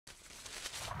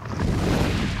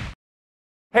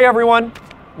Hey everyone,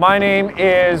 my name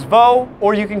is Vo,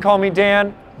 or you can call me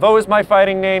Dan. Vo is my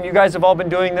fighting name. You guys have all been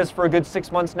doing this for a good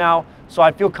 6 months now, so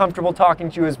I feel comfortable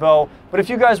talking to you as Vo. But if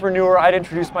you guys were newer, I'd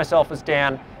introduce myself as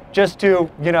Dan, just to,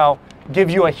 give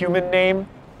you a human name,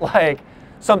 like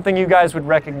something you guys would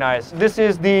recognize. This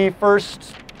is the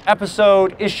first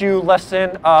episode, issue,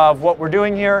 lesson of what we're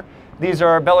doing here. These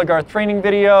are Belegarth training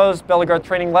videos, Belegarth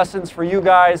training lessons for you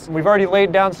guys. We've already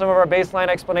laid down some of our baseline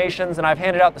explanations, and I've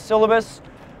handed out the syllabus.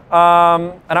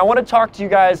 And I want to talk to you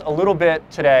guys a little bit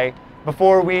today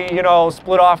before we,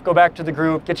 split off, go back to the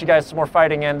group, get you guys some more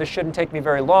fighting in. This shouldn't take me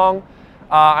very long.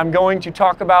 I'm going to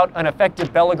talk about an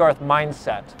effective Belegarth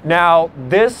mindset. Now,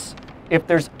 if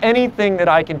there's anything that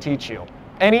I can teach you,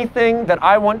 anything that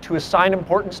I want to assign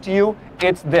importance to you,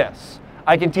 it's this.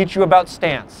 I can teach you about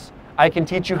stance. I can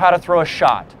teach you how to throw a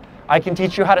shot. I can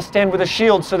teach you how to stand with a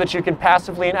shield so that you can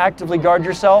passively and actively guard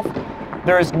yourself.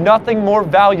 There is nothing more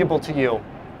valuable to you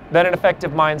than an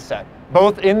effective mindset,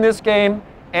 both in this game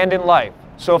and in life.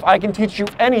 So if I can teach you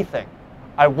anything,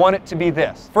 I want it to be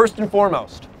this. First and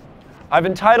foremost, I've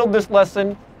entitled this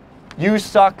lesson, You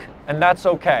Suck and That's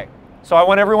Okay. So I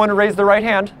want everyone to raise their right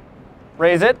hand.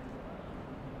 Raise it.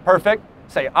 Perfect.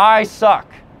 Say, I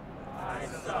suck. I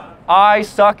suck. I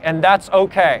suck and that's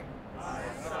okay. I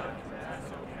suck and that's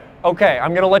okay. Okay,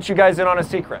 I'm gonna let you guys in on a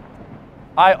secret.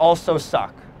 I also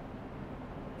suck,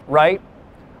 right?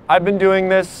 I've been doing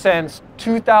this since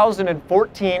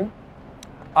 2014.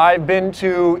 I've been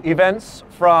to events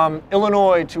from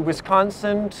Illinois to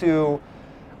Wisconsin to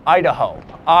Idaho.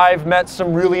 I've met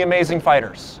some really amazing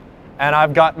fighters, and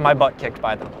I've gotten my butt kicked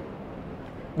by them.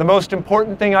 The most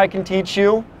important thing I can teach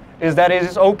you is that it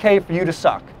is okay for you to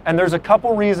suck. And there's a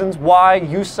couple reasons why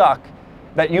you suck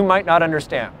that you might not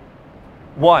understand.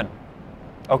 One,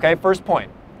 okay, first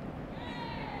point.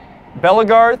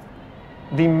 Belegarth,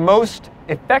 the most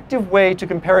effective way to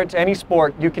compare it to any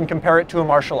sport, you can compare it to a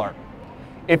martial art.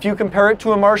 If you compare it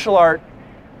to a martial art,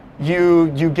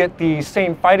 you get the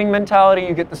same fighting mentality,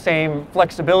 you get the same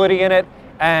flexibility in it,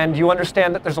 and you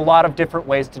understand that there's a lot of different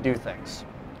ways to do things.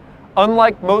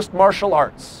 Unlike most martial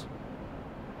arts,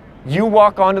 you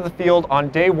walk onto the field on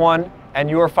day one and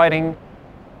you are fighting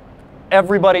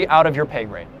everybody out of your pay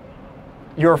grade.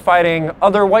 You're fighting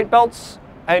other white belts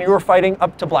and you're fighting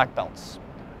up to black belts.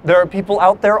 There are people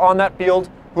out there on that field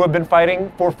who have been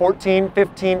fighting for 14,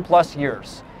 15 plus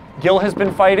years. Gil has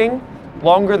been fighting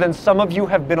longer than some of you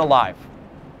have been alive.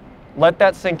 Let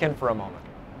that sink in for a moment.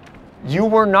 You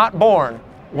were not born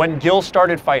when Gil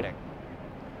started fighting.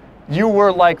 You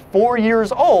were like 4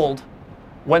 years old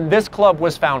when this club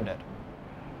was founded.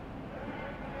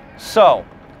 So,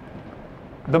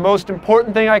 the most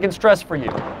important thing I can stress for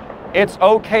you, it's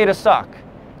okay to suck.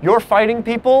 You're fighting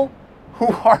people who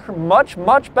are much,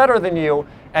 much better than you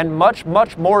and much,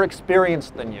 much more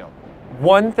experienced than you.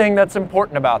 One thing that's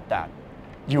important about that,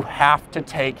 you have to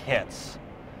take hits.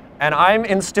 And I'm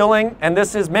instilling, and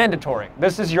this is mandatory,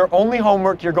 this is your only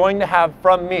homework you're going to have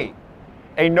from me,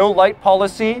 a no light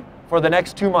policy for the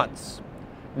next 2 months.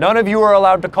 None of you are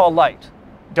allowed to call light.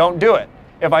 Don't do it.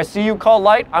 If I see you call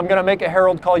light, I'm gonna make a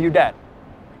herald call you dead.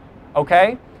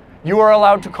 Okay? You are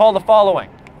allowed to call the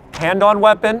following: hand on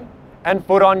weapon and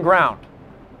foot on ground.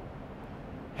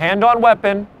 Hand on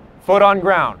weapon, foot on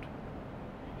ground.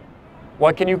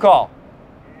 What can you call?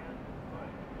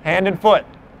 Hand and foot.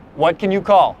 What can you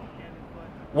call?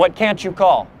 What can't you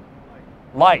call?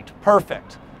 Light.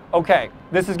 Perfect. Okay,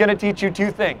 this is going to teach you two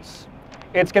things.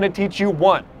 It's going to teach you,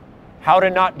 one, how to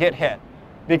not get hit.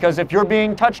 Because if you're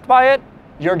being touched by it,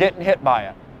 you're getting hit by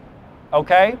it.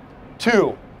 Okay?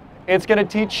 Two, it's going to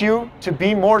teach you to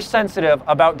be more sensitive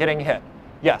about getting hit.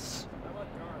 Yes?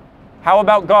 How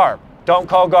about garb? Don't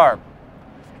call garb.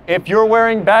 If you're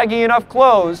wearing baggy enough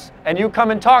clothes and you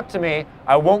come and talk to me,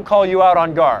 I won't call you out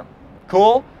on garb.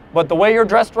 Cool? But the way you're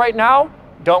dressed right now,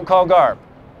 don't call garb.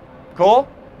 Cool?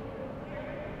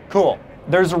 Cool.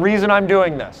 There's a reason I'm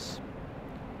doing this.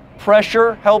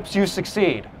 Pressure helps you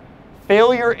succeed.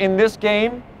 Failure in this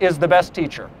game is the best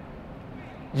teacher.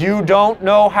 You don't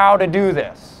know how to do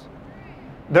this.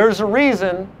 There's a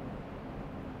reason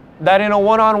that in a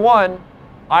one-on-one,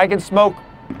 I can smoke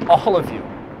all of you.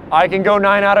 I can go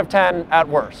 9 out of 10 at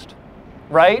worst,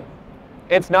 right?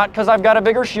 It's not because I've got a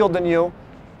bigger shield than you.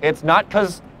 It's not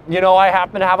because, I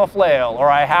happen to have a flail or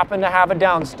I happen to have a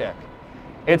downstick.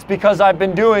 It's because I've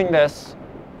been doing this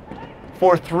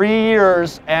for 3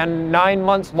 years and 9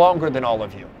 months longer than all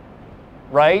of you,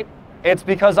 right? It's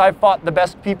because I've fought the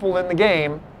best people in the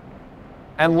game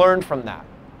and learned from that.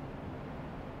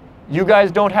 You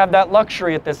guys don't have that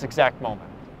luxury at this exact moment.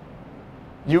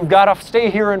 You've got to stay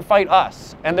here and fight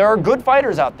us. And there are good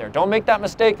fighters out there. Don't make that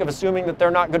mistake of assuming that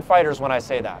they're not good fighters when I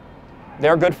say that.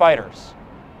 They're good fighters.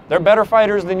 They're better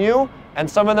fighters than you, and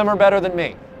some of them are better than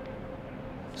me.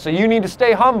 So you need to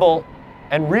stay humble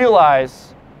and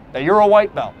realize that you're a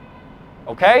white belt.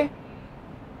 Okay?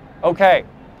 Okay.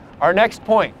 Our next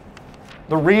point.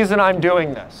 The reason I'm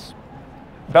doing this.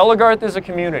 Belegarth is a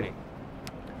community.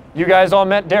 You guys all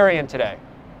met Darian today.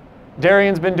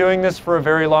 Darian's been doing this for a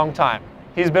very long time.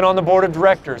 He's been on the board of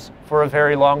directors for a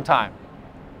very long time.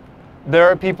 There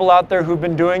are people out there who've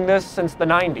been doing this since the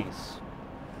 90s.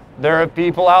 There are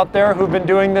people out there who've been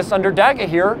doing this under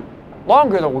Dagahir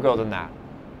longer ago than that.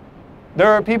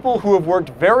 There are people who have worked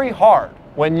very hard.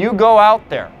 When you go out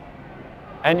there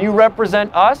and you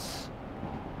represent us,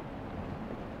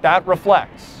 that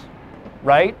reflects,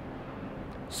 right?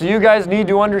 So you guys need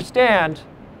to understand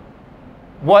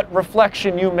what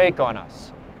reflection you make on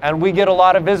us. And we get a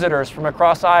lot of visitors from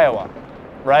across Iowa,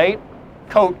 right?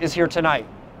 Coat is here tonight.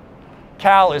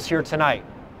 Cal is here tonight.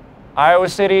 Iowa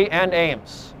City and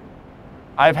Ames.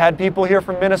 I've had people here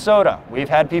from Minnesota. We've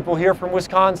had people here from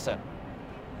Wisconsin.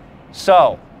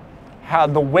 So, how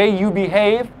the way you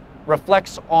behave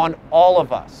reflects on all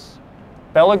of us.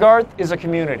 Belegarth is a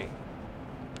community.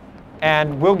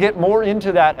 And we'll get more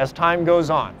into that as time goes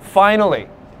on. Finally,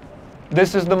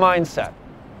 this is the mindset,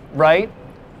 right?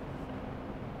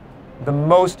 The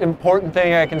most important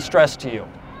thing I can stress to you.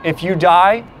 If you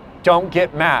die, don't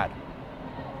get mad.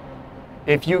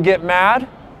 If you get mad,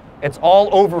 it's all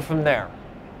over from there.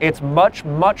 It's much,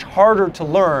 much harder to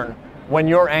learn when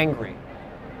you're angry.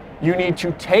 You need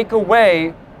to take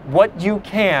away what you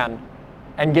can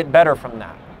and get better from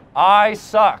that. I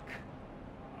suck.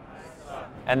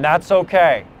 And that's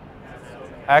okay.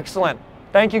 Excellent.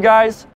 Thank you, guys.